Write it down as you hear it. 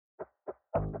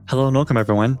Hello and welcome,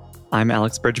 everyone. I'm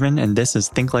Alex Bridgman, and this is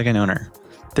Think Like an Owner.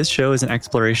 This show is an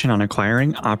exploration on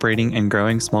acquiring, operating, and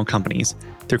growing small companies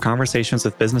through conversations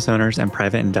with business owners and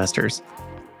private investors.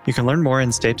 You can learn more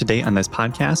and stay up to date on this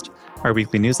podcast, our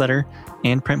weekly newsletter,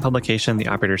 and print publication, The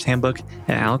Operator's Handbook,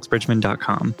 at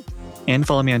alexbridgman.com. And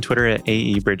follow me on Twitter at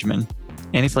AEBridgman.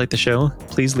 And if you like the show,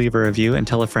 please leave a review and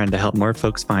tell a friend to help more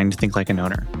folks find Think Like an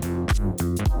Owner.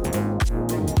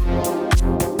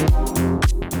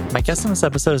 My guest on this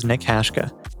episode is Nick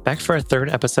Haschka, back for a third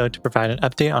episode to provide an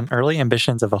update on early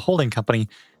ambitions of a holding company,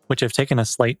 which have taken a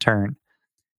slight turn.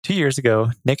 2 years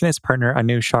ago, Nick and his partner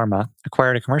Anu Sharma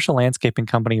acquired a commercial landscaping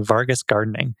company, Vargas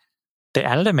Gardening. They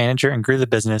added a manager and grew the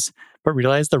business, but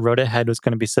realized the road ahead was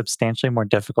going to be substantially more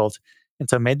difficult, and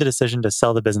so made the decision to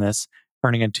sell the business,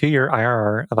 earning a 2-year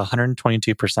IRR of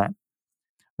 122%.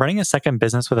 Running a second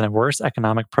business with a worse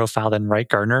economic profile than Wright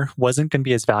Gardner wasn't going to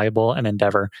be as valuable an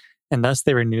endeavor, and thus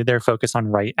they renewed their focus on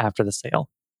Wright after the sale.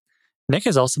 Nick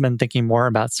has also been thinking more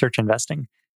about search investing,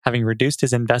 having reduced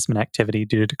his investment activity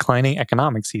due to declining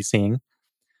economics he's seeing.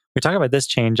 We talk about this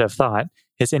change of thought,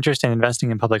 his interest in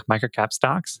investing in public microcap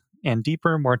stocks, and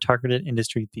deeper, more targeted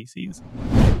industry theses.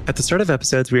 At the start of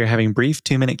episodes, we are having brief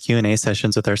 2-minute Q&A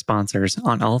sessions with our sponsors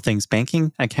on all things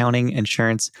banking, accounting,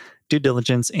 insurance, due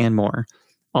diligence, and more,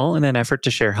 all in an effort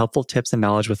to share helpful tips and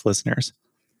knowledge with listeners.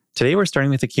 Today, we're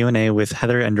starting with a Q&A with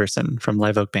Heather Enderson from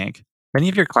Live Oak Bank. Many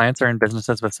of your clients are in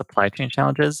businesses with supply chain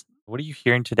challenges. What are you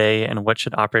hearing today, and what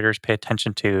should operators pay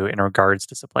attention to in regards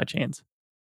to supply chains?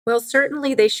 Well,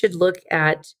 certainly they should look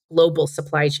at global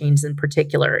supply chains in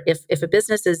particular. If a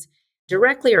business is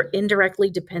directly or indirectly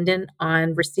dependent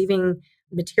on receiving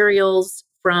materials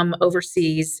from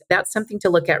overseas, that's something to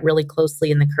look at really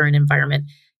closely in the current environment.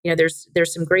 There's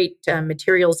some great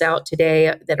materials out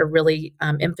today that are really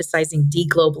emphasizing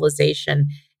deglobalization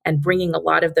and bringing a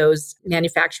lot of those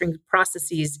manufacturing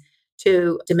processes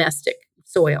to domestic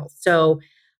soil. So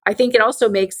I think it also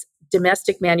makes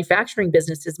domestic manufacturing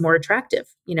businesses more attractive.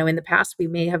 In the past, we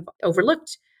may have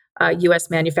overlooked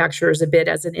U.S. manufacturers a bit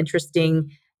as an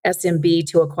interesting SMB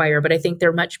to acquire, but I think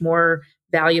they're much more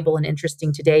valuable and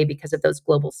interesting today because of those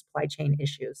global supply chain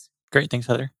issues. Great. Thanks,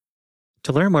 Heather.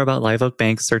 To learn more about Live Oak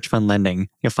Bank's Search Fund Lending,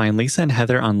 you'll find Lisa and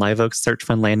Heather on Live Oak's Search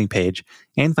Fund landing page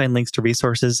and find links to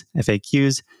resources,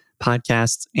 FAQs,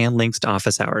 podcasts, and links to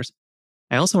office hours.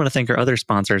 I also want to thank our other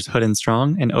sponsors, Hood &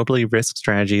 Strong and Oberly Risk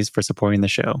Strategies, for supporting the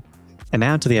show. And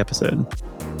now to the episode.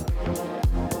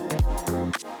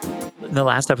 In the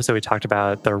last episode, we talked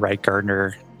about the Wright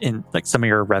Gardner in some of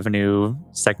your revenue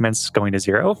segments going to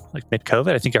zero,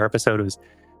 mid-COVID. I think our episode was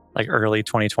early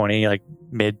 2020,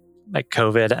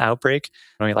 mid-COVID outbreak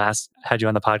when we last had you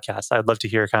on the podcast. I'd love to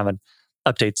hear kind of an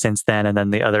update since then, and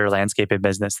then the other landscaping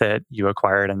business that you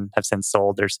acquired and have since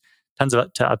sold. There's tons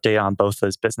to update on both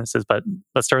those businesses, but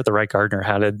let's start with the Wright Gardner.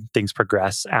 How did things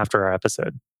progress after our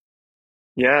episode?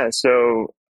 Yeah,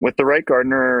 so with the Wright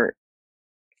Gardner,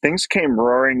 things came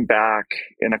roaring back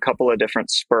in a couple of different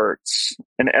spurts,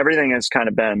 and everything has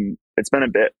it's been a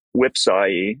bit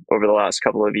whipsaw-y over the last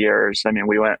couple of years. I mean,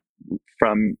 we went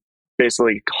from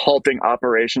basically halting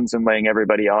operations and laying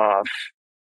everybody off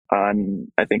on,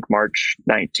 I think, March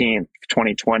 19th,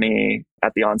 2020,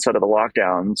 at the onset of the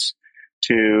lockdowns,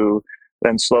 to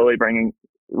then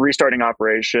restarting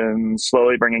operations,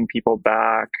 slowly bringing people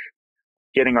back,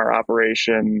 getting our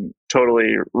operation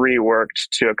totally reworked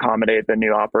to accommodate the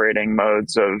new operating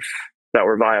modes that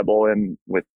were viable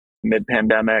with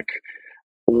mid-pandemic.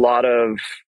 A lot of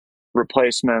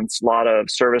replacements, a lot of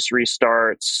service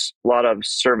restarts, a lot of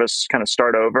service kind of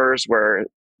start overs where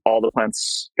all the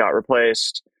plants got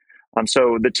replaced.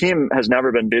 So the team has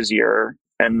never been busier,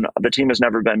 and the team has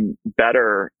never been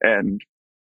better and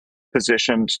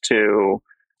positioned to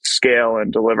scale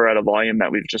and deliver at a volume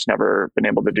that we've just never been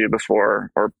able to do before,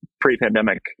 or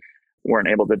pre-pandemic weren't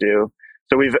able to do.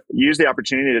 So we've used the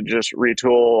opportunity to just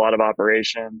retool a lot of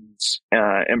operations,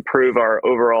 improve our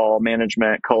overall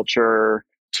management culture,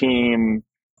 team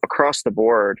across the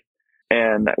board.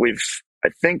 And we've, I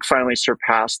think, finally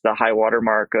surpassed the high water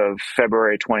mark of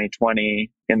February 2020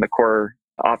 in the core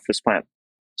office plant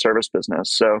service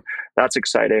business. So that's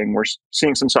exciting. We're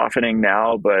seeing some softening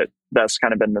now, but that's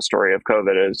kind of been the story of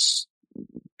COVID, is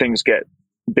things get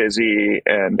busy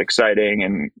and exciting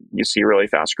and you see really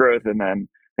fast growth, and then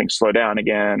things slow down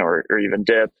again or even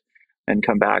dip and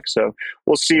come back. So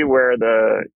we'll see what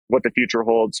the future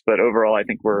holds. But overall, I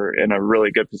think we're in a really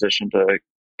good position to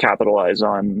capitalize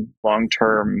on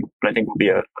long-term, but I think will be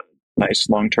a nice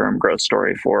long-term growth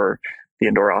story for the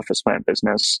indoor office plant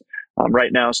business.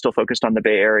 Right now, still focused on the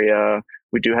Bay Area.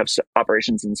 We do have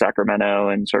operations in Sacramento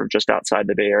and sort of just outside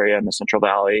the Bay Area in the Central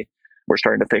Valley. we're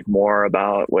starting to think more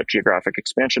about what geographic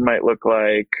expansion might look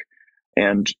like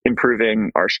and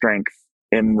improving our strength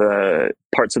in the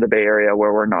parts of the Bay Area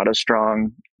where we're not as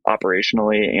strong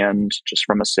operationally and just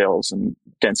from a sales and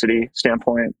density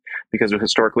standpoint, because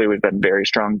historically we've been very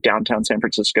strong downtown San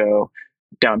Francisco.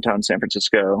 Downtown San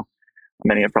Francisco,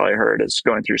 many have probably heard, is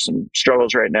going through some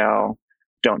struggles right now.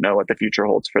 Don't know what the future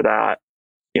holds for that.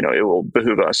 It will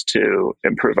behoove us to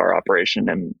improve our operation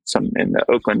in the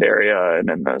Oakland area and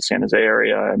in the San Jose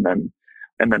area, and then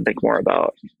think more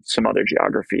about some other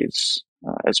geographies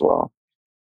as well.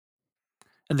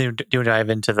 And then do you dive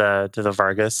into the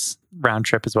Vargas round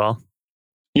trip as well?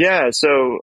 Yeah,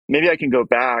 so maybe I can go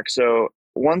back. So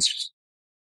once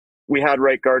we had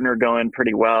Wright Gardner going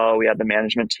pretty well, we had the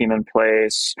management team in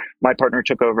place. My partner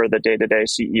took over the day-to-day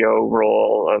CEO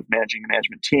role of managing the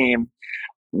management team.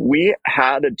 We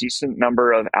had a decent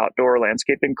number of outdoor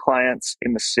landscaping clients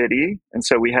in the city. And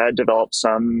so we had developed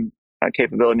some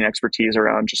capability and expertise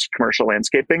around just commercial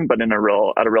landscaping, but at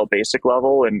a real basic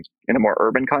level and in a more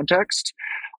urban context.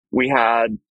 We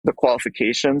had the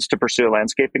qualifications to pursue a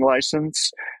landscaping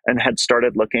license and had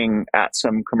started looking at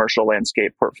some commercial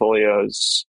landscape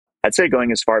portfolios, I'd say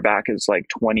going as far back as like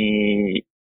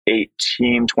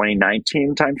 2018,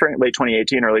 2019 timeframe, late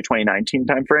 2018, early 2019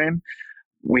 timeframe.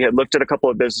 We had looked at a couple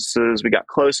of businesses. We got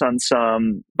close on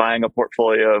some, buying a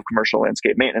portfolio of commercial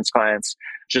landscape maintenance clients,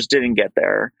 just didn't get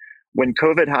there. When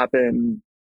COVID happened,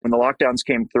 when the lockdowns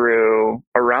came through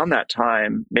around that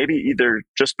time, maybe either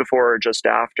just before or just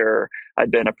after, I'd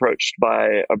been approached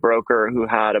by a broker who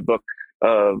had a book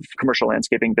of commercial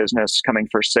landscaping business coming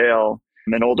for sale.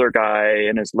 An older guy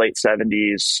in his late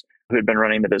 70s who had been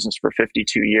running the business for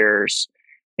 52 years.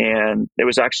 And it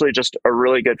was actually just a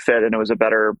really good fit, and it was a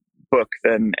better book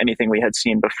than anything we had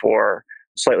seen before.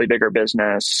 Slightly bigger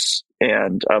business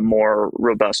and a more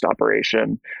robust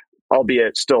operation,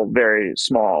 albeit still very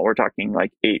small. We're talking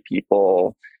like 8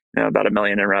 people, about $1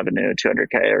 million in revenue,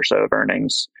 200K or so of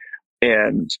earnings.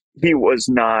 And he was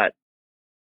not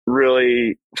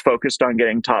really focused on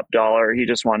getting top dollar. He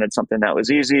just wanted something that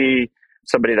was easy,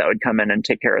 somebody that would come in and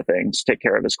take care of things, take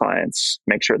care of his clients,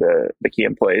 make sure the key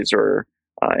employees were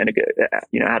in a good,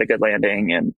 had a good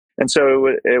landing. And so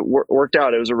it worked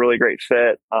out. It was a really great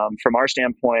fit. From our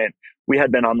standpoint, we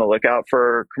had been on the lookout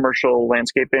for commercial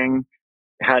landscaping,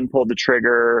 hadn't pulled the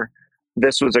trigger.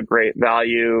 This was a great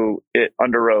value. It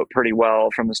underwrote pretty well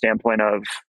from the standpoint of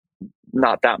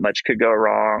not that much could go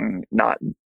wrong.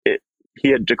 He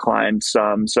had declined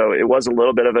some, so it was a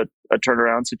little bit of a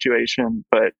turnaround situation,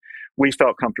 but we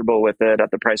felt comfortable with it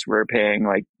at the price we were paying.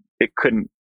 Like, it couldn't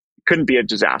be a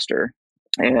disaster.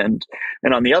 And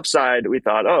on the upside, we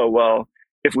thought, oh, well,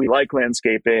 if we like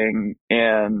landscaping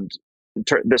and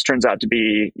this turns out to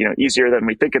be, easier than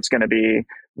we think it's going to be,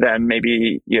 then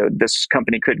maybe, this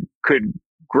company could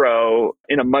grow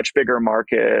in a much bigger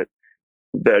market.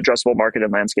 The addressable market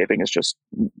in landscaping is just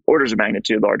orders of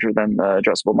magnitude larger than the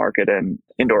addressable market in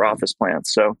indoor office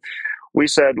plants. So we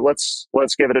said, let's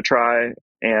give it a try.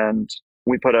 And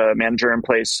we put a manager in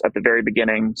place at the very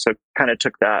beginning. So kind of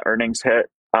took that earnings hit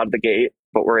out of the gate,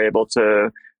 but we're able to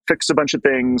fix a bunch of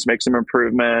things, make some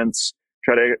improvements,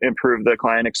 try to improve the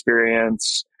client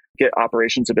experience, get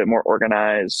operations a bit more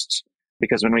organized.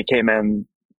 Because when we came in,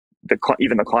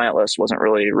 even the client list wasn't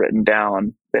really written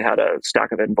down. They had a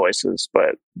stack of invoices,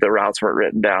 but the routes weren't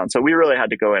written down. So we really had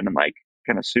to go in and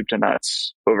kind of soup to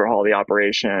nuts, overhaul the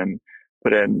operation,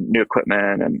 put in new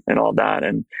equipment and all that.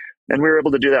 And we were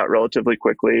able to do that relatively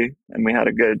quickly. And we had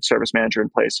a good service manager in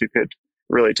place who could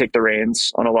really take the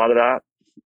reins on a lot of that.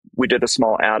 We did a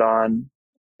small add-on.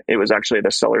 It was actually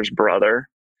the seller's brother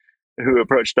who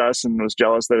approached us and was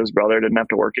jealous that his brother didn't have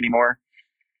to work anymore.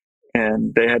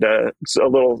 And they had a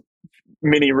little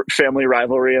mini family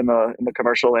rivalry in the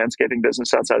commercial landscaping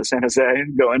business outside of San Jose,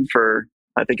 going for,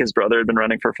 I think his brother had been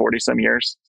running for 40 some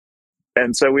years.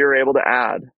 And so we were able to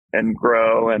add and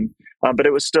grow, but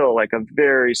it was still like a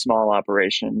very small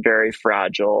operation, very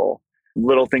fragile.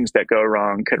 Little things that go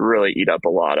wrong could really eat up a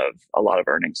lot of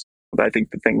earnings. But I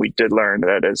think the thing we did learn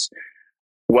that is,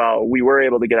 while we were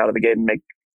able to get out of the gate and make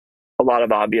a lot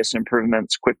of obvious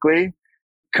improvements quickly,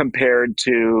 compared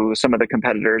to some of the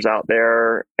competitors out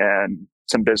there and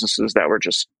some businesses that were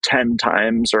just 10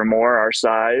 times or more our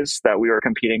size that we were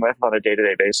competing with on a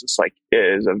day-to-day basis, like,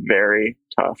 it is a very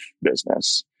tough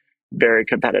business, very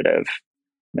competitive.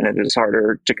 And it is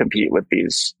harder to compete with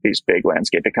these big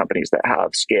landscaping companies that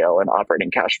have scale and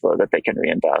operating cash flow that they can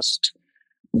reinvest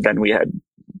than we had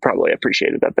probably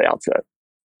appreciated at the outset.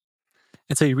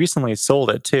 And so you recently sold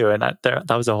it too, and that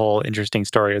was a whole interesting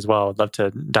story as well. I'd love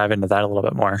to dive into that a little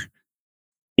bit more.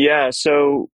 Yeah,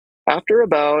 so after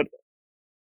about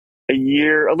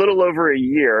a little over a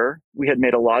year, we had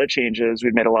made a lot of changes.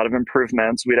 We'd made a lot of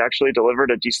improvements. We'd actually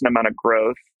delivered a decent amount of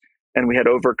growth, and we had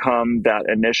overcome that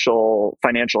initial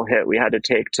financial hit we had to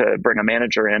take to bring a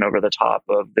manager in over the top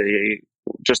of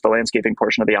just the landscaping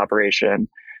portion of the operation.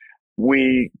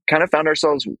 We kind of found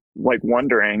ourselves like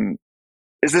wondering,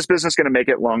 is this business going to make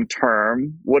it long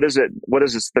term? What does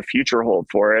the future hold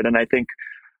for it? And I think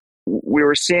we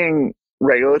were seeing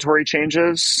regulatory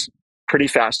changes pretty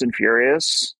fast and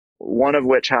furious. One of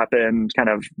which happened kind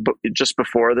of just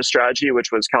before the strategy,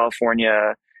 which was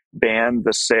California banned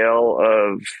the sale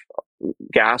of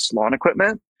gas lawn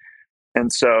equipment.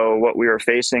 And so what we were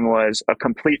facing was a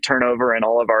complete turnover in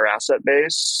all of our asset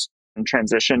base and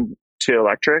transition to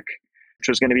electric, which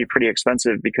was going to be pretty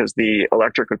expensive because the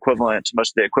electric equivalent to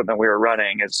most of the equipment we were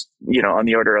running is, on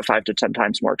the order of 5 to 10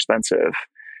 times more expensive.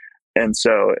 And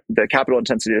so the capital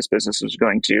intensity of this business was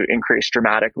going to increase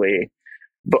dramatically.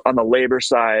 But on the labor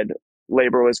side,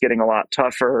 labor was getting a lot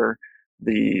tougher.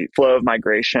 The flow of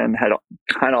migration had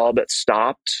kind of all but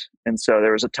stopped. And so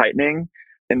there was a tightening.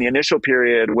 In the initial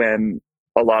period when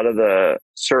a lot of the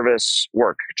service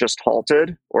work just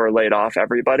halted or laid off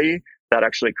everybody, that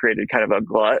actually created kind of a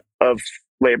glut of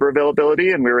labor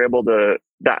availability. And we were able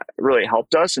that really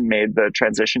helped us and made the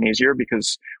transition easier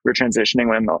because we were transitioning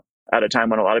at a time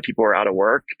when a lot of people were out of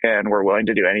work and were willing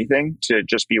to do anything to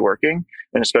just be working,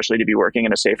 and especially to be working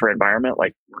in a safer environment,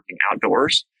 like working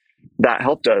outdoors. That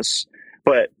helped us,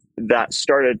 but that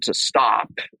started to stop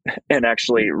and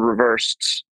actually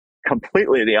reversed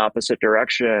completely the opposite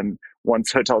direction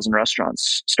once hotels and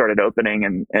restaurants started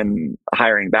opening and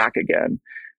hiring back again.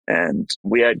 And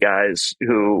we had guys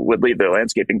who would leave their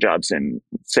landscaping jobs and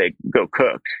say, go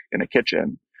cook in a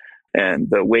kitchen. And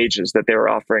the wages that they were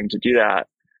offering to do that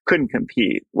couldn't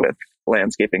compete with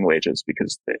landscaping wages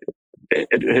because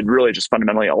it had really just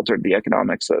fundamentally altered the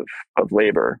economics of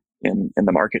labor in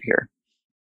the market here.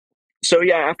 So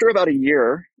yeah, after about a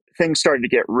year, things started to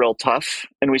get real tough,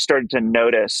 and we started to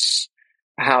notice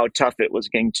how tough it was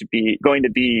going to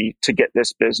be to get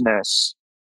this business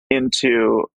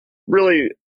into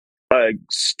really a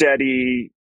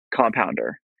steady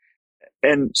compounder.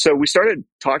 And so we started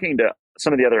talking to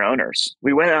some of the other owners.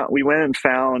 We went and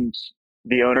found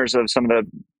the owners of some of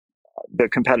the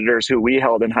competitors who we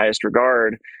held in highest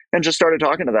regard and just started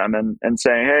talking to them and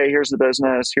saying, hey, here's the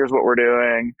business, here's what we're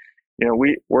doing.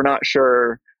 We're not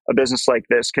sure a business like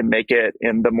this can make it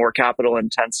in the more capital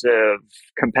intensive,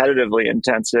 competitively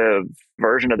intensive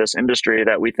version of this industry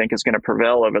that we think is going to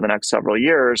prevail over the next several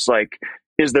years. Like,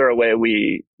 is there a way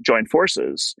we join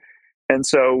forces? And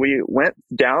so we went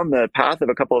down the path of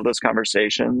a couple of those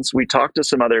conversations. We talked to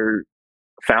some other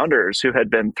founders who had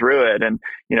been through it, and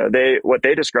what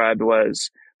they described was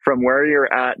from where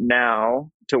you're at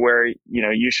now to where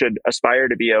you should aspire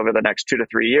to be over the next 2 to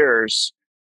 3 years.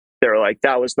 They're like,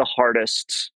 that was the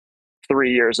hardest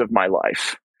 3 years of my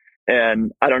life.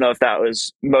 And I don't know if that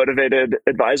was motivated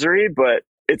advisory, but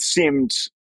it seemed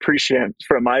prescient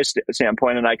from my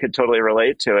standpoint, and I could totally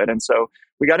relate to it. And so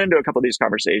we got into a couple of these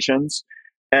conversations,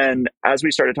 and as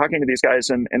we started talking to these guys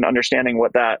and understanding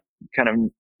what that kind of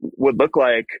would look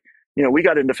like, we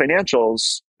got into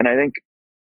financials, and I think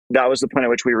that was the point at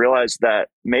which we realized that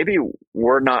maybe we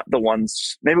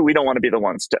don't want to be the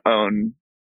ones to own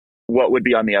what would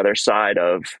be on the other side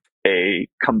of a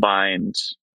combined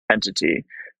entity,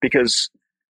 because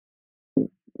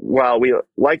while we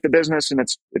like the business and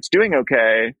it's doing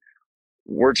okay,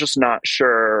 we're just not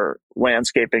sure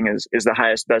landscaping is the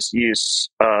highest best use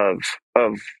of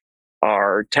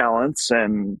our talents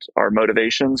and our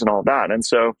motivations and all that. And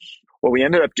so what we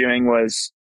ended up doing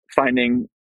was finding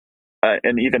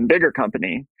an even bigger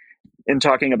company. In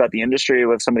talking about the industry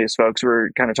with some of these folks, we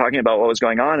were kind of talking about what was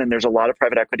going on, and there's a lot of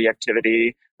private equity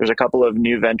activity. There's a couple of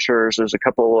new ventures. There's a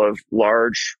couple of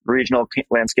large regional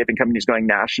landscaping companies going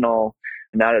national,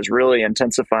 and that is really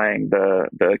intensifying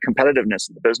the competitiveness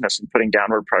of the business and putting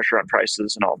downward pressure on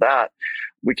prices and all that.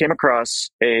 We came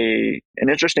across an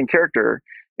interesting character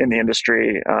in the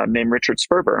industry named Richard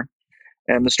Sperber.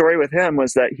 And the story with him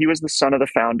was that he was the son of the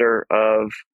founder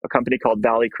of a company called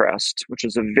Valley Crest, which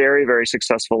is a very, very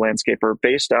successful landscaper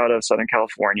based out of Southern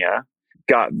California,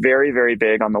 got very, very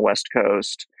big on the West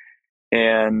Coast.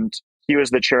 And he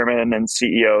was the chairman and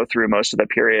CEO through most of the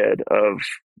period of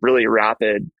really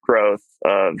rapid growth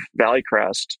of Valley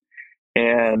Crest.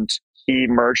 And he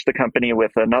merged the company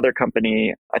with another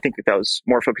company, I think that was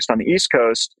more focused on the East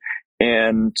Coast,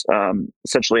 and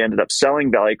essentially ended up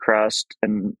selling Valley Crest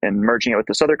and merging it with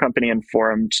this other company and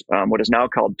formed what is now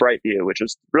called Brightview, which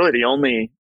is really the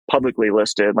only publicly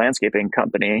listed landscaping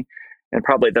company and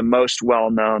probably the most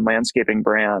well-known landscaping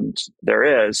brand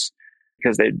there is.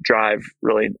 because they drive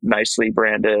really nicely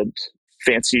branded,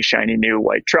 fancy, shiny new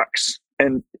white trucks.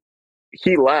 And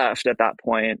he left at that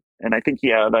point, and I think he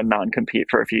had a non-compete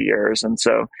for a few years. And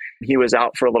so he was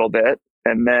out for a little bit.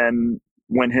 And then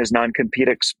when his non-compete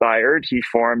expired, he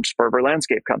formed Sperber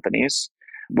Landscape Companies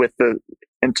with the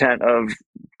intent of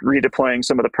redeploying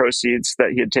some of the proceeds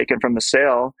that he had taken from the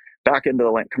sale back into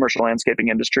the commercial landscaping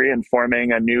industry and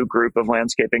forming a new group of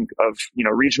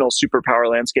regional superpower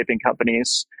landscaping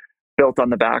companies built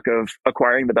on the back of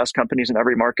acquiring the best companies in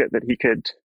every market that he could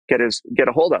get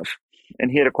a hold of. And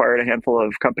he had acquired a handful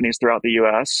of companies throughout the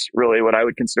US, really what I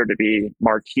would consider to be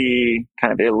marquee,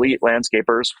 kind of elite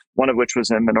landscapers, one of which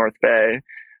was in the North Bay,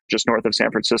 just north of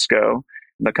San Francisco.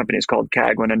 The company is called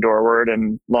Cagwin and Dorward,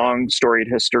 and long storied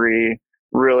history,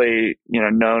 really,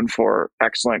 known for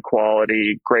excellent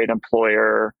quality, great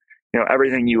employer,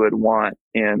 everything you would want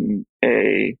in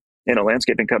a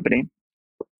landscaping company.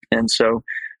 And so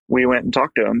we went and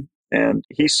talked to him, and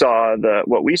he saw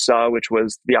what we saw, which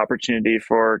was the opportunity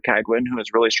for Cagwin, who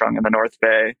is really strong in the North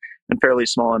Bay and fairly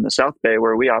small in the South Bay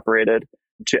where we operated,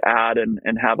 to add and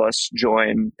have us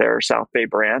join their South Bay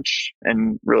branch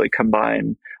and really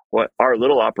combine what our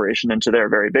little operation into their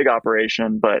very big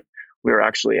operation. But we were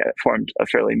actually formed a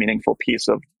fairly meaningful piece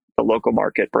of the local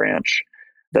market branch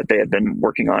that they had been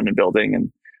working on and building. And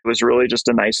it was really just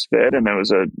a nice fit. And it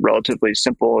was a relatively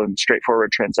simple and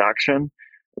straightforward transaction.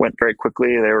 Went very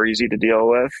quickly. They were easy to deal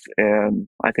with. And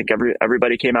I think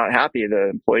everybody came out happy. The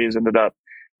employees ended up,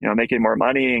 making more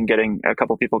money, and a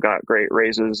couple people got great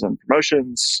raises and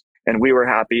promotions. And we were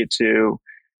happy to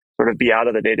sort of be out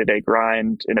of the day-to-day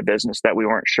grind in a business that we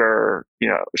weren't sure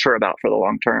about for the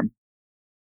long term.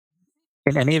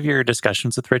 In any of your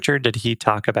discussions with Richard, did he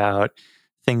talk about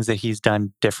things that he's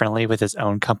done differently with his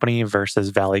own company versus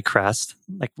Valley Crest?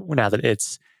 Like, now that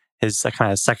it's his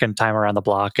kind of second time around the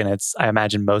block, and it's, I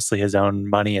imagine, mostly his own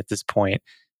money at this point,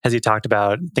 has he talked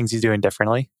about things he's doing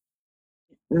differently?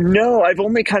 No, I've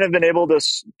only kind of been able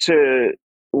to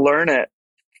learn it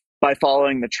by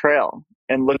following the trail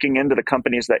and looking into the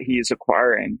companies that he's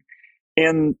acquiring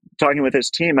and talking with his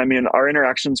team. I mean, our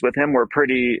interactions with him were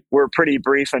pretty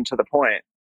brief and to the point.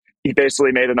 He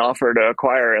basically made an offer to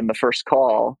acquire in the first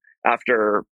call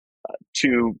after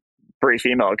two brief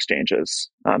email exchanges.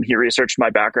 He researched my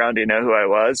background, he knew who I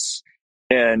was,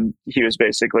 and he was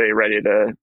basically ready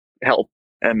to help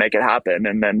and make it happen.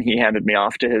 And then he handed me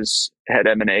off to his head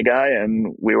M&A guy,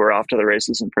 and we were off to the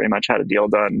races and pretty much had a deal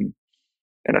done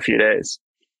in a few days.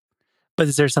 But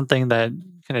is there something that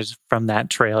kind of from that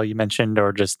trail you mentioned,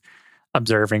 or just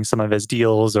observing some of his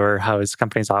deals or how his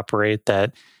companies operate,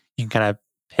 that you can kind of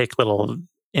pick little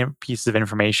pieces of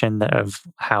information of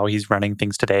how he's running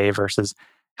things today versus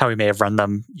how he may have run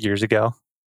them years ago?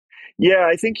 Yeah,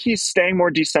 I think he's staying more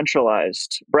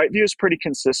decentralized. Brightview is pretty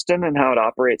consistent in how it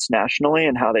operates nationally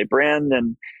and how they brand,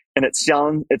 and it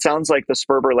sounds like the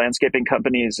Sperber Landscaping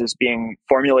Companies is being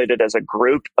formulated as a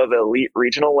group of elite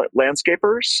regional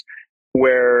landscapers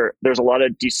where there's a lot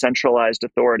of decentralized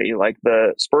authority. Like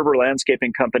the Sperber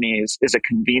Landscaping Companies is a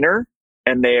convener,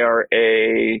 and they are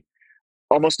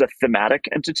almost a thematic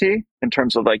entity in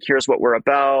terms of like, here's what we're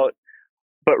about.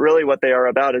 But really what they are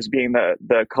about is being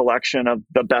the collection of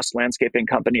the best landscaping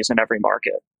companies in every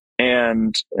market.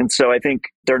 And so I think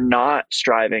they're not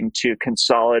striving to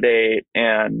consolidate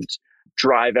and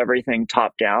drive everything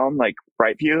top down like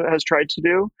Brightview has tried to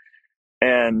do.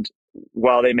 And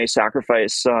while they may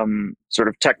sacrifice some sort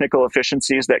of technical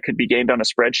efficiencies that could be gained on a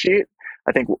spreadsheet,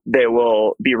 I think they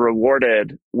will be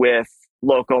rewarded with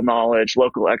local knowledge,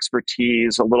 local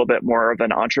expertise, a little bit more of an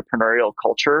entrepreneurial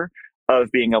culture of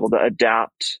being able to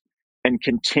adapt and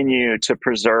continue to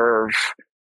preserve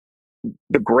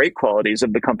the great qualities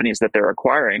of the companies that they're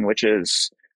acquiring, which is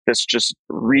this just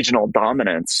regional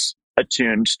dominance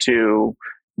attuned to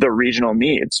the regional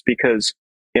needs. Because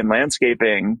in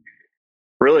landscaping,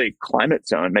 really climate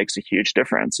zone makes a huge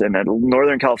difference. And a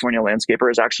Northern California landscaper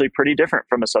is actually pretty different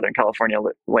from a Southern California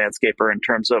landscaper in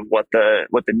terms of what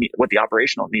the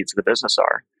operational needs of the business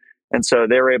are. And so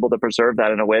they were able to preserve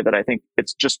that in a way that I think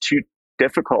it's just too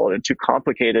difficult and too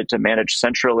complicated to manage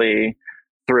centrally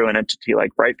through an entity like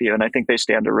Brightview. And I think they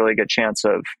stand a really good chance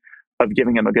of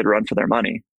giving them a good run for their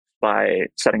money by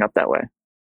setting up that way.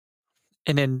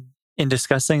 And in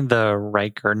discussing the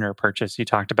Wright Gardner purchase, you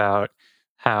talked about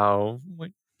how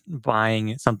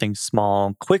buying something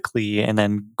small quickly and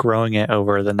then growing it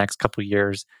over the next couple of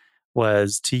years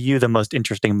was, to you, the most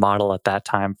interesting model at that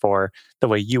time for the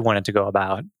way you wanted to go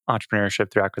about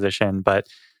entrepreneurship through acquisition. But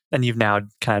then you've now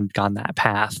kind of gone that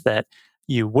path that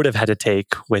you would have had to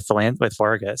take with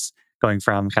Vargas, going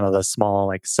from kind of the small,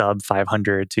 like sub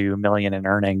 500 to million in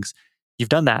earnings. you've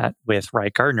done that with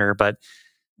Wright Gardner, but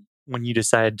when you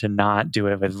decided to not do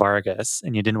it with Vargas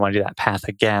and you didn't want to do that path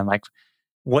again, like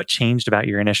what changed about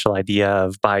your initial idea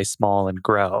of buy small and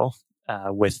grow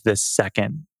with this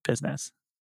second business?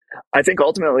 I think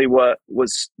ultimately what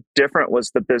was different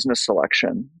was the business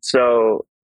selection. So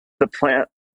the plant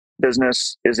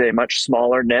business is a much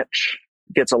smaller niche,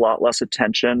 gets a lot less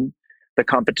attention. The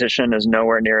competition is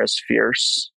nowhere near as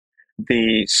fierce.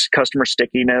 The customer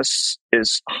stickiness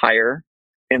is higher.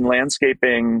 In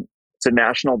landscaping, it's a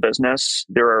national business.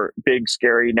 There are big,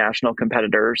 scary national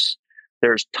competitors.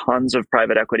 There's tons of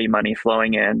private equity money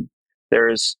flowing in.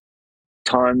 There's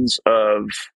tons of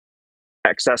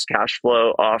excess cash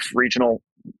flow off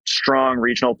strong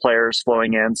regional players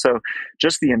flowing in. So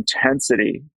just the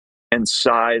intensity and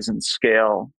size and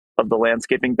scale of the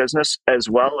landscaping business, as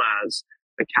well as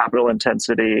the capital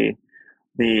intensity,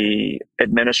 the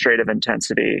administrative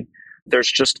intensity,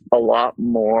 there's just a lot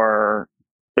more.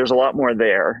 There's a lot more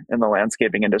there in the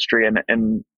landscaping industry,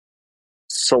 and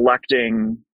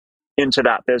selecting into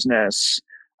that business,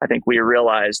 I think we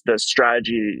realized the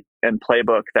strategy and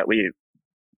playbook that we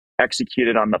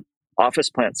executed on the office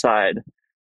plant side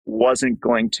wasn't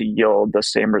going to yield the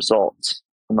same results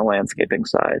on the landscaping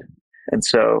side. And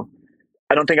so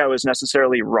I don't think I was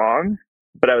necessarily wrong,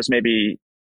 but I was maybe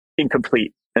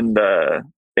incomplete in the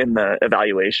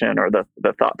evaluation or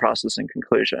the thought process and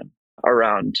conclusion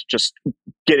around just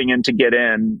getting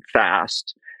in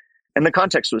fast. And the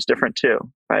context was different too,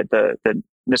 right? The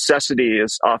necessity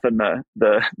is often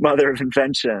the mother of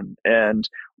invention. And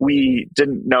we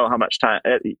didn't know how much time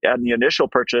at the initial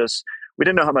purchase, we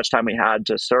didn't know how much time we had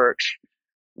to search.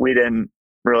 We didn't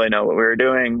really know what we were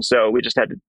doing. So we just had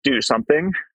to do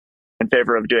something in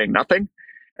favor of doing nothing.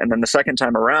 And then the second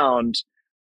time around,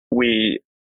 we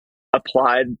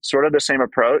applied sort of the same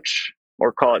approach,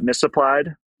 or call it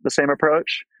misapplied the same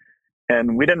approach.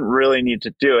 And we didn't really need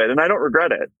to do it. And I don't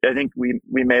regret it. I think we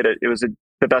made it. It was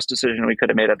the best decision we could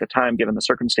have made at the time, given the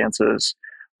circumstances.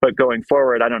 But going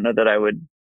forward, I don't know that I would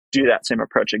do that same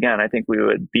approach again. I think we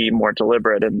would be more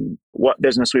deliberate in what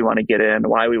business we want to get in,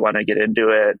 why we want to get into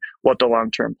it, what the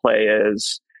long-term play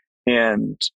is,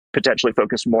 and potentially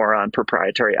focus more on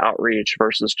proprietary outreach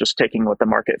versus just taking what the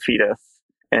market feedeth,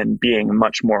 and being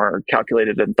much more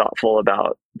calculated and thoughtful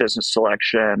about business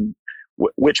selection,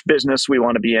 which business we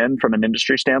want to be in from an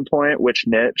industry standpoint, which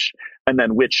niche, and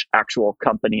then which actual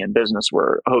company and business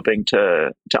we're hoping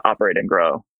to operate and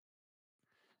grow.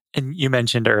 And you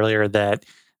mentioned earlier that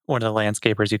one of the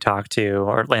landscapers you talked to,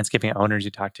 or landscaping owners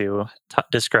you talked to,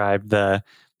 described that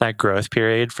growth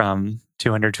period from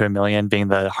 200 to a million being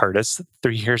the hardest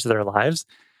 3 years of their lives.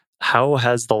 How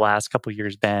has the last couple of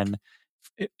years been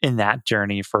in that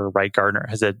journey for Wright Gardner?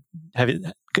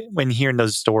 When hearing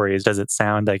those stories, does it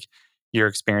sound like your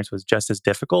experience was just as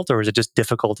difficult, or is it just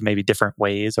difficult in maybe different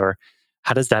ways? Or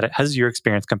how does your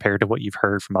experience compare to what you've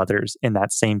heard from others in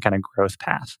that same kind of growth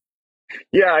path?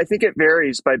 Yeah, I think it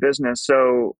varies by business.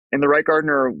 So in the Wright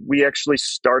Gardner, we actually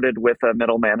started with a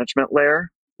middle management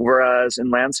layer, whereas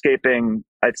in landscaping,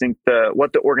 I think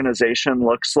what the organization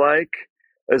looks like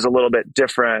is a little bit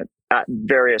different at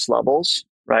various levels,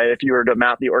 right? If you were to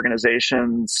map the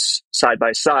organizations side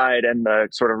by side and the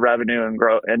sort of revenue and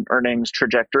growth and earnings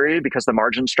trajectory, because the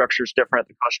margin structure is different,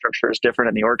 the cost structure is different,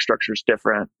 and the org structure is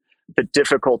different, the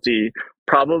difficulty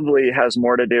probably has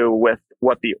more to do with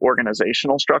what the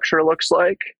organizational structure looks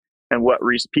like and what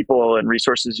people and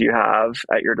resources you have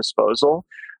at your disposal.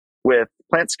 With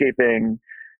plantscaping,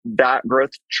 that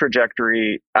growth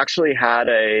trajectory actually had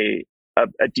a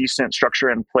decent structure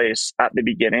in place at the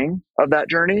beginning of that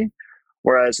journey.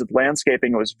 Whereas with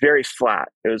landscaping, it was very flat.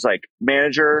 It was like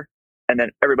manager, and then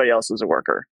everybody else is a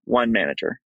worker, one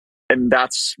manager. And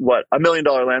that's what $1 million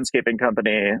landscaping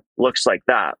company looks like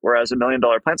that. Whereas $1 million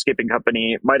plantscaping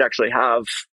company might actually have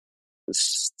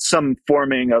some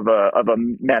forming of a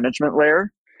management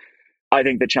layer. I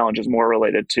think the challenge is more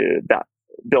related to that,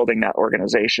 building that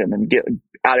organization and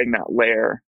adding that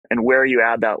layer, and where you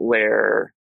add that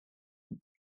layer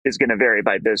is going to vary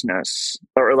by business,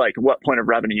 or like what point of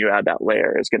revenue you add that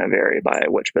layer is going to vary by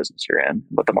which business you're in,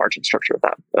 what the margin structure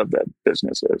of the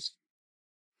business is.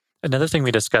 Another thing we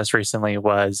discussed recently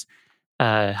was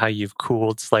how you've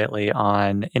cooled slightly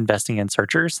on investing in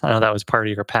searchers. I know that was part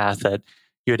of your path that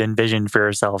you had envisioned for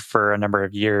yourself for a number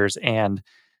of years. And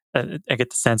I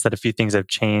get the sense that a few things have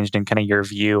changed in kind of your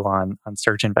view on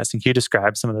search investing. Can you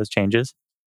describe some of those changes?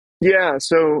 Yeah.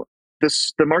 So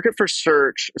the market for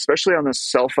search, especially on the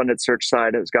self-funded search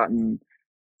side,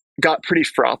 got pretty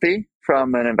frothy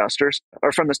from an investor's,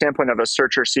 or from the standpoint of a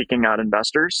searcher seeking out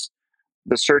investors.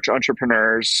 The search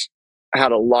entrepreneurs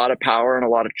had a lot of power and a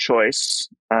lot of choice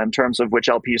in terms of which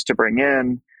LPs to bring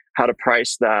in, how to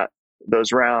price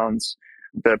those rounds.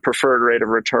 The preferred rate of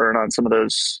return on some of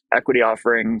those equity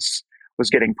offerings was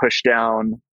getting pushed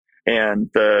down, and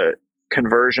the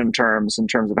conversion terms in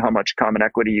terms of how much common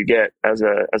equity you get as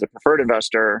a preferred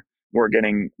investor were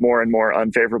getting more and more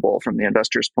unfavorable from the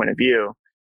investor's point of view,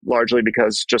 largely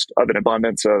because just of an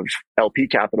abundance of LP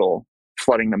capital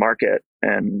flooding the market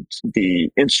and the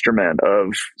instrument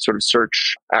of sort of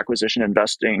search acquisition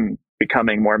investing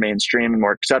becoming more mainstream and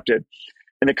more accepted.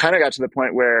 And it kind of got to the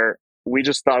point where we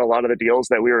just thought a lot of the deals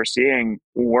that we were seeing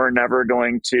were never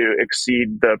going to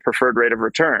exceed the preferred rate of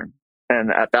return.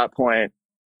 And at that point,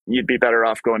 you'd be better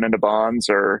off going into bonds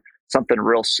or something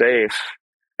real safe.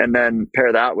 And then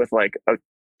pair that with like a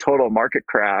total market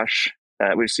crash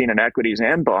that we've seen in equities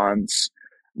and bonds,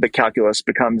 the calculus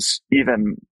becomes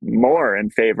even more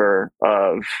in favor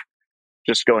of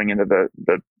just going into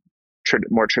the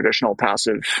more traditional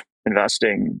passive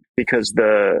investing, because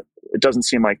it doesn't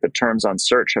seem like the terms on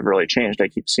search have really changed. I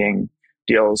keep seeing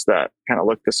deals that kind of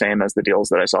look the same as the deals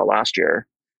that I saw last year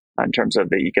in terms of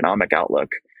the economic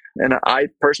outlook. And I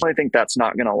personally think that's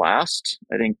not going to last.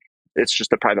 I think it's just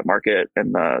the private market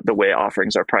and the way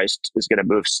offerings are priced is going to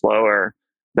move slower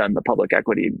than the public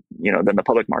equity, than the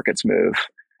public markets move.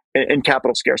 And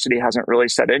capital scarcity hasn't really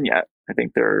set in yet. I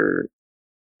think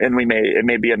it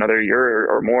may be another year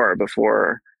or more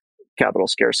before capital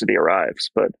scarcity arrives,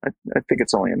 but I think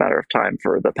it's only a matter of time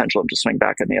for the pendulum to swing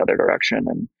back in the other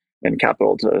direction and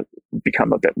capital to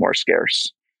become a bit more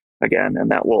scarce again.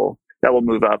 And that will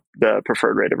move up the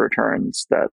preferred rate of returns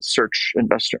that a search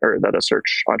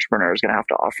entrepreneur is going to have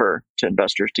to offer to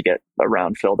investors to get a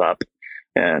round filled up.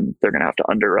 And they're going to have to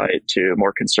underwrite to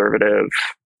more conservative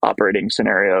operating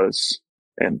scenarios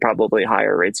and probably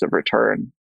higher rates of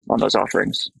return on those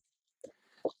offerings.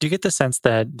 Do you get the sense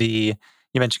that you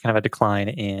mentioned kind of a decline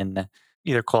in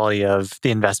either quality of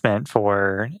the investment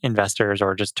for investors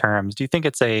or just terms? Do you think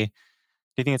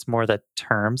it's more that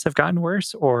terms have gotten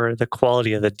worse, or the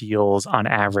quality of the deals on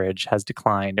average has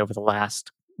declined over the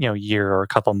last year or a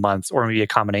couple months, or maybe a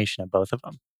combination of both of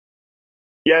them?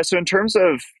 Yeah, so in terms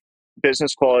of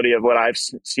business quality of what I've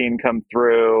seen come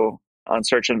through on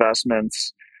search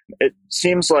investments, it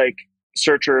seems like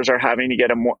searchers are having to get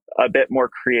a bit more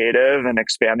creative and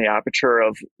expand the aperture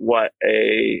of what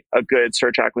a good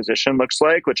search acquisition looks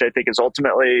like, which I think is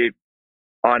ultimately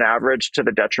on average to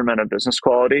the detriment of business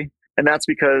quality. And that's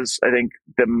because I think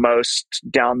the most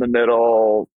down the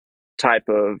middle type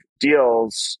of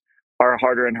deals are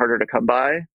harder and harder to come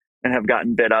by and have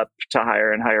gotten bid up to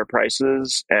higher and higher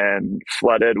prices and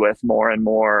flooded with more and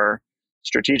more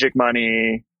strategic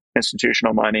money,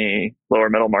 institutional money, lower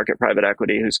middle market private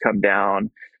equity who's come down.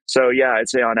 So yeah, I'd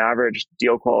say on average,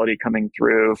 deal quality coming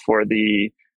through for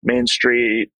the Main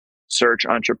Street search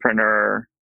entrepreneur,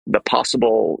 the types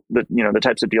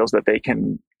of deals that they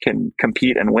can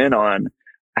compete and win on,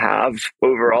 have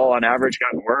overall on average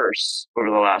gotten worse over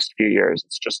the last few years.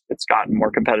 It's gotten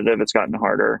more competitive, it's gotten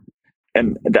harder.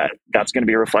 And that's going to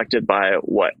be reflected by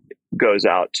what goes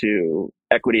out to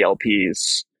equity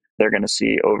LPs. They're going to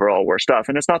see overall worse stuff.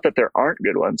 And it's not that there aren't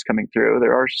good ones coming through.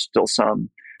 There are still some,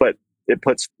 but it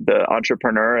puts the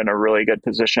entrepreneur in a really good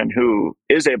position who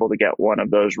is able to get one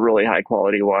of those really high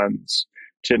quality ones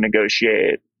to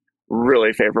negotiate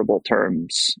really favorable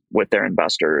terms with their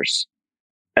investors.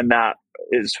 And that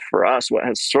is, for us, what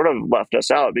has sort of left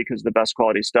us out, because the best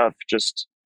quality stuff,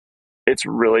 it's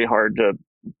really hard to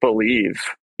believe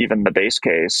even the base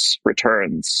case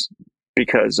returns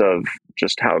because of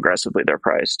just how aggressively they're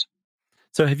priced.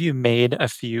 So have you made a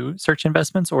few search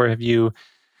investments, or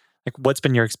what's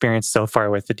been your experience so far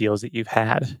with the deals that you've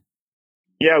had?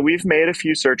 Yeah, we've made a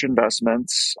few search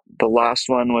investments. The last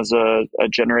one was a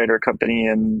generator company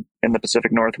in the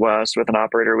Pacific Northwest with an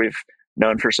operator we've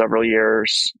known for several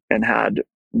years and had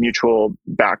mutual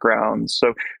backgrounds.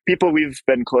 So people we've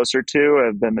been closer to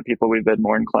have been the people we've been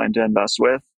more inclined to invest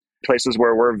with. Places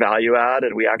where we're value add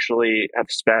and we actually have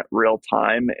spent real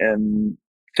time in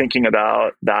thinking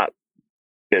about that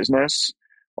business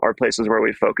are places where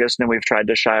we focused, and we've tried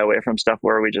to shy away from stuff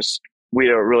where we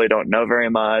really don't know very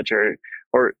much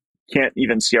or can't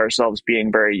even see ourselves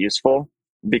being very useful,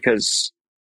 because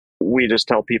we just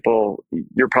tell people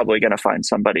you're probably going to find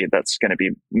somebody that's going to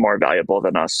be more valuable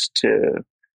than us to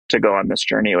go on this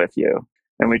journey with you.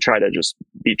 And we try to just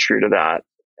be true to that.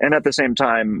 And at the same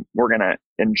time, we're going to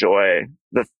enjoy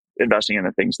investing in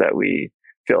the things that we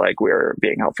feel like we're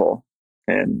being helpful,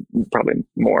 and probably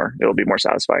it'll be more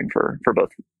satisfying for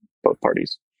both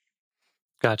parties.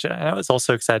 Gotcha. And I was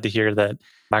also excited to hear that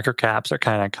microcaps are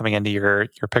kind of coming into your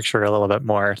picture a little bit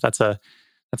more. That's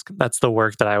That's the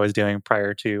work that I was doing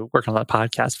prior to working on that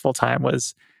podcast full time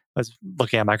was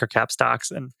looking at microcap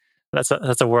stocks, and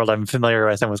that's a world I'm familiar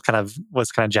with and was kind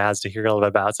of jazzed to hear a little bit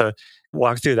about. So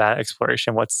walk through that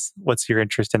exploration. What's your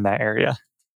interest in that area?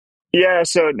 Yeah,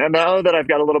 so now that I've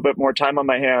got a little bit more time on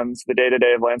my hands, the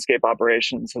day-to-day of landscape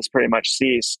operations has pretty much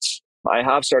ceased. I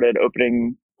have started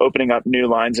opening up new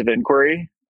lines of inquiry.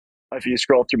 If you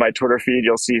scroll through my Twitter feed,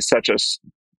 you'll see such a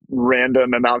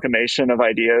random amalgamation of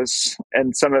ideas.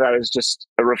 And some of that is just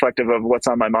a reflective of what's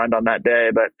on my mind on that day.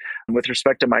 But with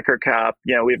respect to microcap,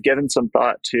 we've given some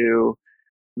thought to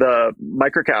the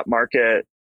microcap market,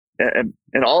 and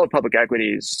all of public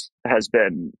equities has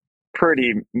been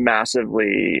pretty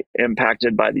massively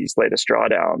impacted by these latest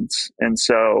drawdowns. And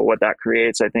so what that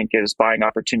creates, I think, is buying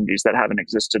opportunities that haven't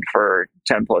existed for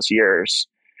 10 plus years.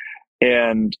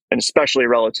 And especially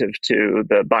relative to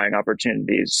the buying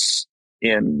opportunities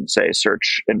in, say,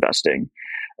 search investing.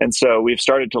 And so we've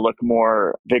started to look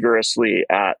more vigorously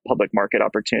at public market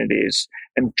opportunities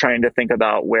and trying to think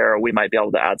about where we might be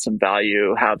able to add some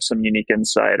value, have some unique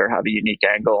insight, or have a unique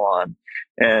angle on.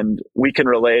 And we can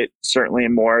relate certainly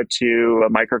more to a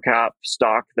microcap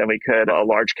stock than we could a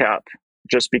large cap,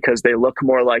 just because they look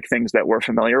more like things that we're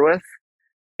familiar with.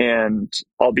 And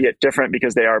albeit different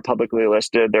because they are publicly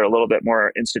listed, they're a little bit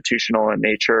more institutional in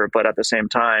nature, but at the same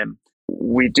time,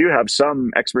 we do have some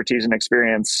expertise and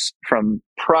experience from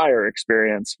prior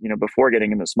experience, before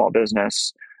getting into small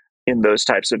business in those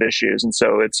types of issues. And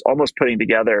so it's almost putting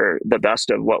together the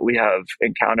best of what we have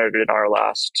encountered in our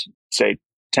last, say,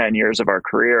 10 years of our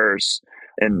careers.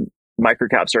 And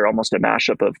microcaps are almost a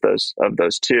mashup of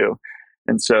those two.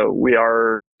 And so we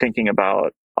are thinking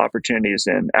about opportunities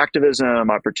in activism,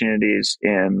 opportunities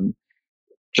in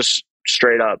just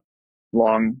straight up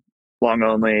long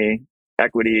only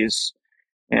equities.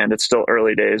 And it's still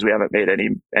early days. We haven't made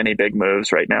any big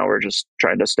moves right now. We're just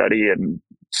trying to study and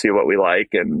see what we like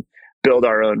and build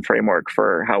our own framework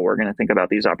for how we're going to think about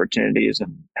these opportunities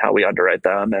and how we underwrite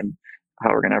them and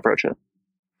how we're going to approach it.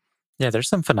 Yeah, there's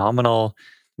some phenomenal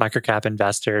microcap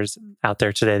investors out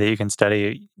there today that you can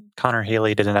study. Connor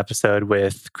Haley did an episode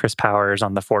with Chris Powers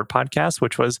on the Ford podcast,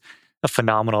 which was a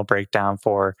phenomenal breakdown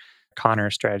for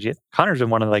Connor's strategy. Connor's been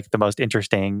one of the most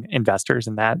interesting investors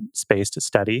in that space to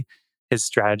study. His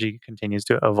strategy continues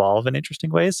to evolve in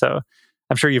interesting ways. So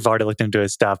I'm sure you've already looked into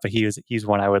his stuff, but he's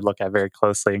one I would look at very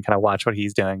closely and kind of watch what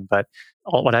he's doing. But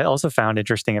what I also found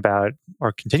interesting about,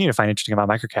 or continue to find interesting about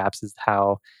microcaps, is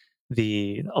how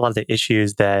a lot of the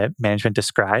issues that management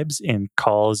describes in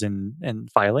calls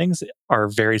and filings are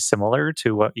very similar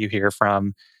to what you hear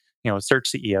from, search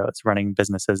CEOs running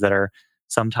businesses that are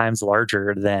sometimes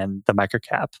larger than the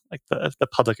microcap. Like the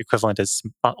public equivalent is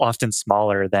often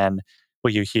smaller than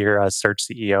what you hear a search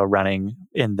CEO running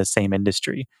in the same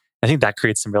industry. I think that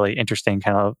creates some really interesting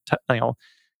kind of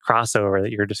crossover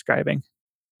that you're describing.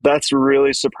 That's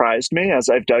really surprised me as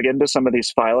I've dug into some of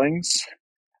these filings,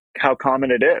 how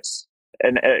common it is.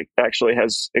 And it actually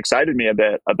has excited me a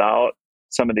bit about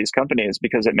some of these companies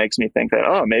because it makes me think that,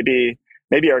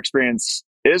 maybe our experience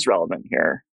is relevant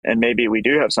here and maybe we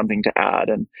do have something to add.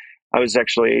 And I was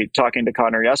actually talking to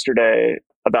Connor yesterday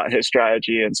about his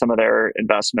strategy and some of their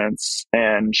investments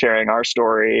and sharing our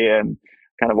story and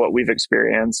kind of what we've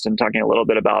experienced and talking a little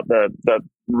bit about the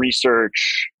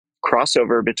research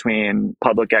crossover between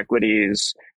public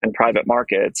equities and private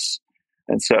markets.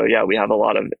 And so, yeah, we have a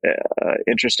lot of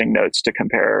interesting notes to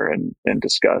compare and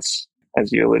discuss,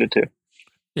 as you alluded to.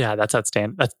 Yeah, that's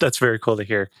outstanding. That's very cool to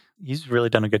hear. He's really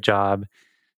done a good job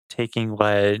taking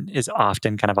what is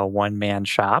often kind of a one-man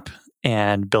shop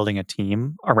and building a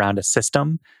team around a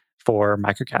system for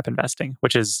microcap investing,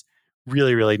 which is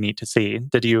really, really neat to see.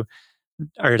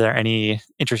 Are there any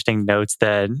interesting notes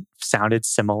that sounded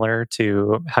similar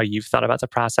to how you've thought about the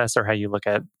process or how you look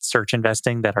at search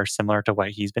investing that are similar to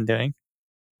what he's been doing?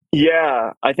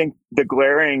 Yeah, I think the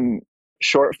glaring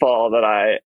shortfall that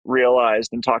I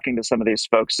realized in talking to some of these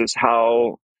folks is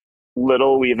how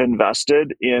little we've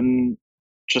invested in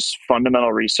just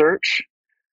fundamental research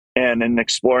and in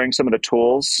exploring some of the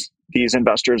tools these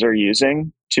investors are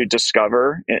using to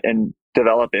discover and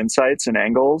develop insights and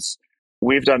angles.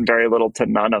 We've done very little to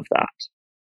none of that.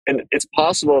 And it's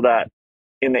possible that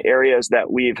in the areas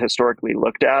that we've historically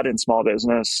looked at in small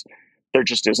business, there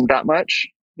just isn't that much.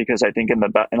 Because I think in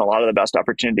a lot of the best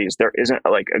opportunities, there isn't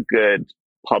like a good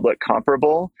public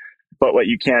comparable. But what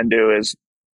you can do is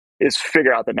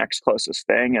figure out the next closest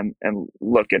thing and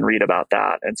look and read about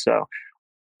that. And so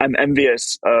I'm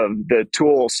envious of the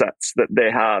tool sets that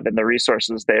they have and the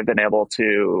resources they've been able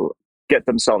to get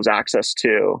themselves access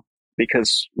to,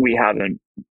 because we haven't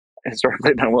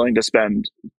historically been willing to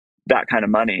spend that kind of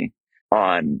money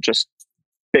on just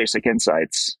basic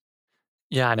insights.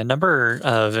 Yeah, and a number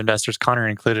of investors, Connor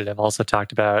included, have also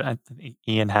talked about, I think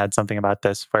Ian had something about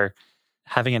this, where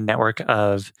having a network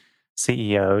of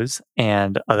CEOs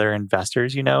and other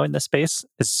investors, in the space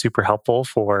is super helpful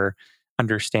for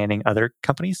understanding other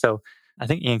companies. So I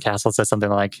think Ian Castle said something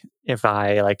like, if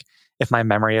my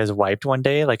memory is wiped one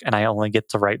day, and I only get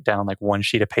to write down like one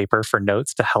sheet of paper for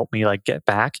notes to help me get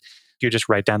back, you just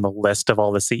write down the list of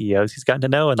all the CEOs he's gotten to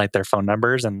know and their phone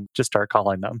numbers and just start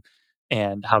calling them,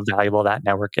 and how valuable that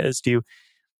network is.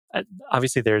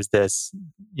 Obviously there's this,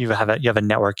 you have a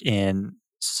network in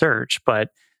search, but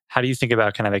how do you think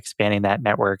about kind of expanding that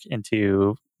network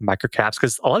into microcaps?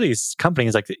 Because a lot of these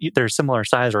companies, they're similar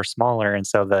size or smaller, and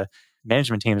so the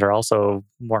management teams are also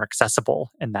more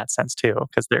accessible in that sense too,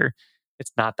 because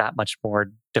it's not that much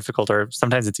more difficult, or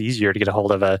sometimes it's easier to get a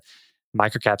hold of a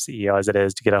microcap CEO as it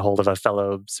is to get a hold of a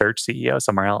fellow search CEO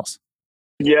somewhere else.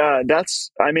 Yeah,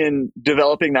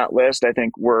 developing that list, I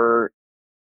think we're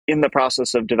in the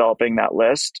process of developing that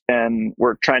list, and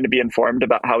we're trying to be informed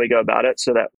about how we go about it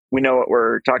so that we know what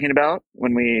we're talking about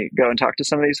when we go and talk to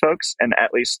some of these folks, and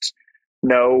at least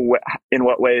know in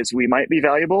what ways we might be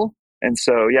valuable. And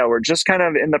so, yeah, we're just kind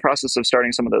of in the process of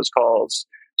starting some of those calls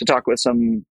to talk with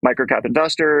some microcap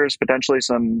investors, potentially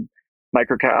some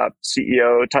microcap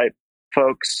CEO type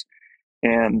folks.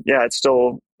 And yeah, it's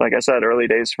still, like I said, early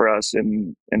days for us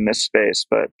in this space,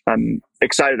 but I'm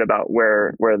excited about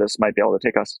where this might be able to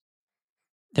take us.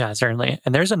 Yeah, certainly.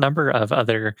 And there's a number of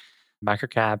other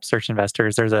microcap search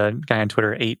investors. There's a guy on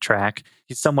Twitter, 8track.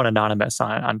 He's somewhat anonymous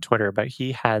on Twitter, but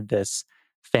he had this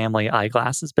family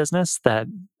eyeglasses business that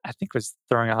I think was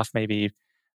throwing off maybe,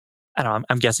 I don't know,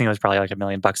 I'm guessing it was probably like $1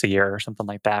 million a year or something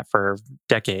like that for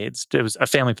decades. It was a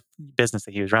family business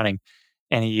that he was running.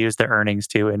 And he used the earnings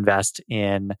to invest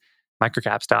in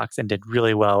microcap stocks and did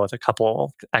really well with a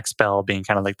couple, XPEL being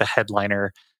kind of like the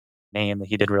headliner name that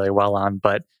he did really well on,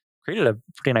 but created a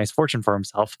pretty nice fortune for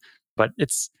himself. But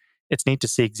it's neat to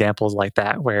see examples like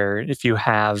that, where if you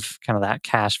have kind of that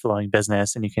cash flowing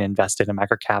business and you can invest it in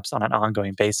microcaps on an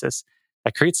ongoing basis,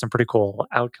 that creates some pretty cool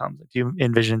outcomes. Do you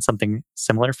envision something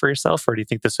similar for yourself, or do you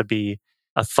think this would be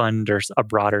a fund or a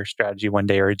broader strategy one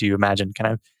day, or do you imagine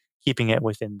kind of keeping it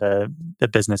within the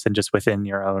business and just within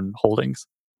your own holdings?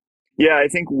 Yeah, I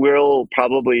think we'll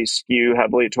probably skew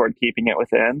heavily toward keeping it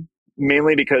within,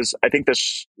 mainly because I think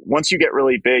once you get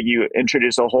really big, you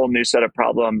introduce a whole new set of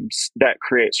problems that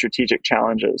create strategic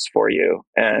challenges for you.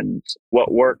 And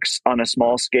what works on a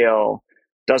small scale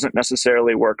doesn't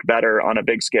necessarily work better on a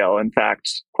big scale. In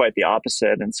fact, quite the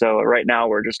opposite. And so right now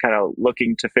we're just kind of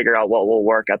looking to figure out what will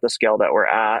work at the scale that we're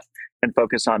at and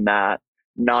focus on that,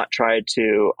 not try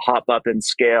to hop up in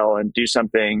scale and do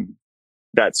something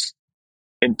that's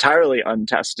entirely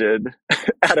untested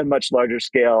at a much larger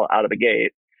scale out of the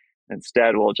gate.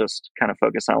 Instead, we'll just kind of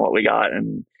focus on what we got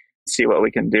and see what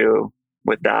we can do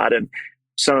with that. And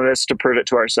some of this to prove it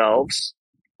to ourselves,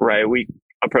 right? We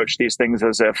approach these things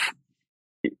as if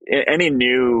any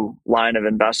new line of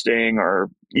investing or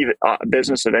even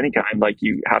business of any kind, like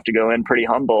you have to go in pretty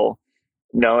humble,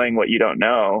 knowing what you don't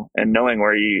know and knowing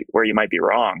where you might be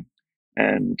wrong.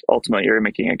 And ultimately, you're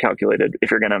making a calculated,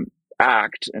 if you're going to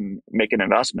act and make an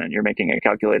investment, you're making a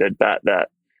calculated bet that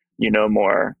you know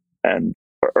more, and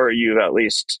or you at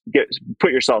least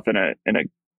put yourself in a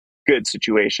good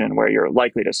situation where you're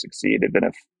likely to succeed, even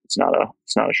if it's not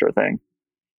a sure thing,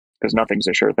 because nothing's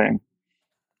a sure thing.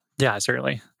 Yeah,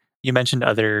 certainly. You mentioned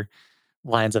other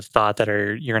lines of thought that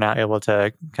you're now able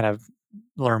to kind of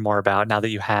learn more about now that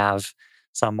you have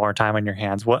some more time on your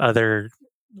hands. What other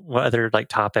like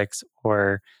topics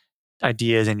or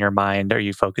ideas in your mind are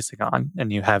you focusing on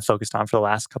and you have focused on for the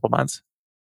last couple months?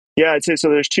 Yeah, I'd say so.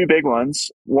 There's two big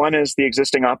ones. One is the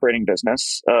existing operating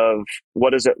business of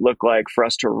what does it look like for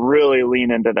us to really lean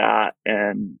into that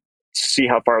and see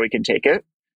how far we can take it.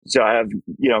 So I have,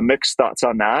 mixed thoughts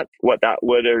on that, what that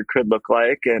would or could look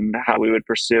like and how we would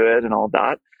pursue it and all of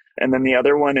that. And then the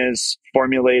other one is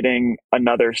formulating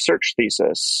another search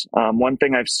thesis. One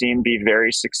thing I've seen be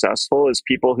very successful is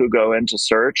people who go into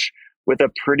search with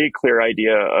a pretty clear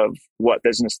idea of what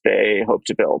business they hope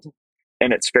to build.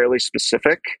 And it's fairly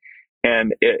specific,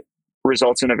 and it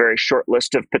results in a very short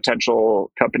list of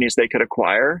potential companies they could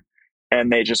acquire.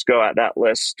 And they just go at that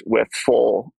list with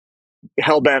full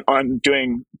hell bent on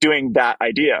doing that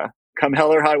idea. Come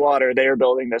hell or high water, they are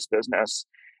building this business,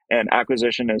 and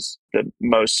acquisition is the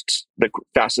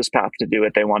fastest path to do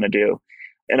what they want to do.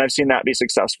 And I've seen that be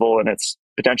successful, and it's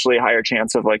potentially a higher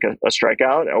chance of like a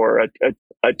strikeout or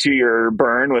a 2-year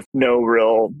burn with no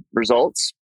real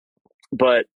results.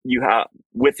 But you have,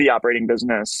 with the operating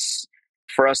business,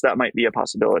 for us, that might be a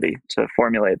possibility to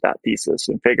formulate that thesis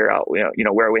and figure out,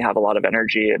 where we have a lot of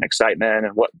energy and excitement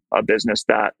and what a business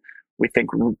that we think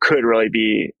could really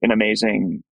be an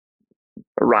amazing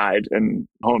ride and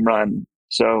home run.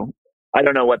 So I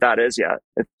don't know what that is yet.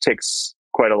 It takes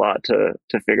quite a lot to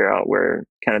figure out where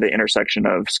kind of the intersection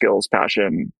of skills,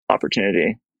 passion,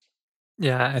 opportunity.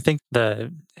 Yeah, I think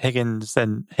the Higgins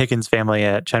family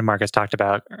at Chenmark has talked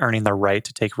about earning the right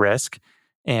to take risk.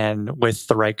 And with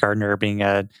the Right Gardener being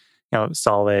a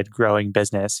solid growing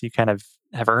business, you kind of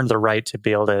have earned the right to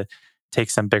be able to take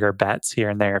some bigger bets here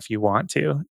and there if you want to.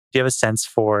 Do you have a sense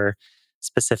for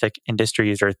specific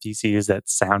industries or theses that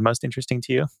sound most interesting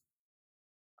to you?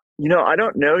 I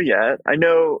don't know yet. I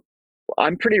know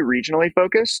I'm pretty regionally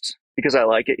focused because I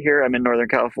like it here. I'm in Northern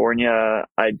California.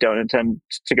 I don't intend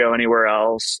to go anywhere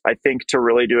else. I think to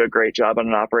really do a great job on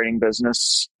an operating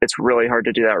business, it's really hard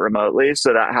to do that remotely.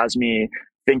 So that has me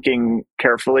thinking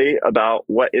carefully about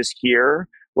what is here,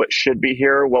 what should be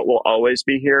here, what will always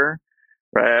be here.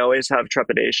 Right? I always have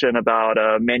trepidation about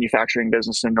a manufacturing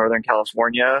business in Northern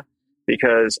California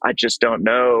because I just don't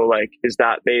know, is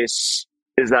that base,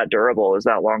 is that durable? Is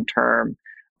that long term?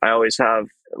 I always have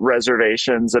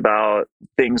reservations about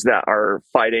things that are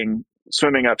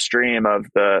swimming upstream of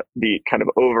the kind of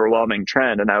overwhelming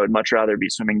trend. And I would much rather be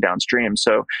swimming downstream.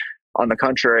 So on the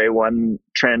contrary, one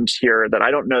trend here that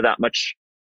I don't know that much,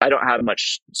 I don't have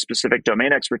much specific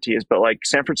domain expertise, but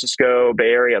San Francisco Bay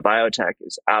Area biotech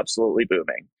is absolutely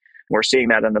booming. We're seeing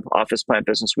that in the office plant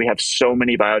business. We have so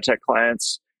many biotech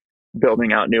clients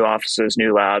building out new offices,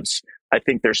 new labs. I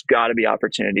think there's got to be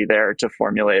opportunity there to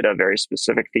formulate a very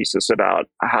specific thesis about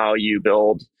how you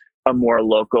build a more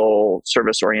local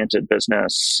service-oriented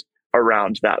business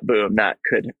around that boom that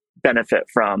could benefit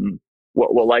from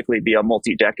what will likely be a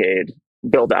multi-decade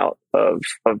build-out of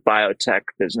biotech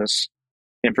business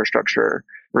infrastructure,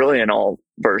 really in all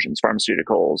versions,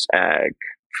 pharmaceuticals, ag,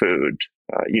 food,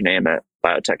 you name it.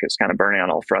 Biotech is kind of burning on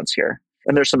all fronts here.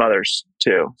 And there's some others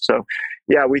too. So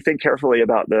yeah, we think carefully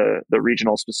about the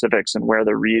regional specifics and where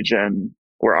our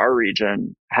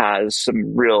region has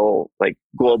some real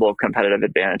global competitive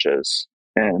advantages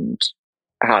and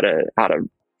how to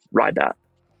ride that.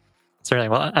 Certainly.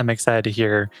 Well, I'm excited to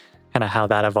hear kind of how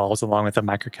that evolves along with the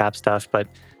microcap stuff. But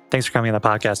thanks for coming on the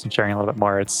podcast and sharing a little bit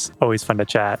more. It's always fun to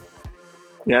chat.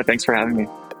 Yeah, thanks for having me.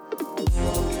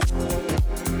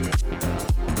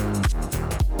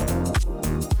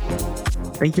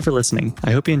 Thank you for listening.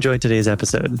 I hope you enjoyed today's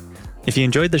episode. If you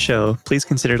enjoyed the show, please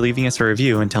consider leaving us a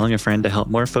review and telling a friend to help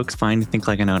more folks find Think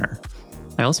Like an Owner.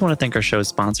 I also want to thank our show's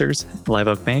sponsors, Live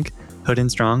Oak Bank,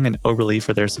 Hood & Strong, and Oberly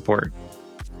for their support.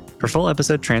 For full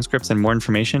episode transcripts and more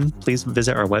information, please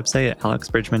visit our website at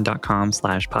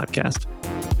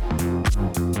alexbridgman.com/podcast.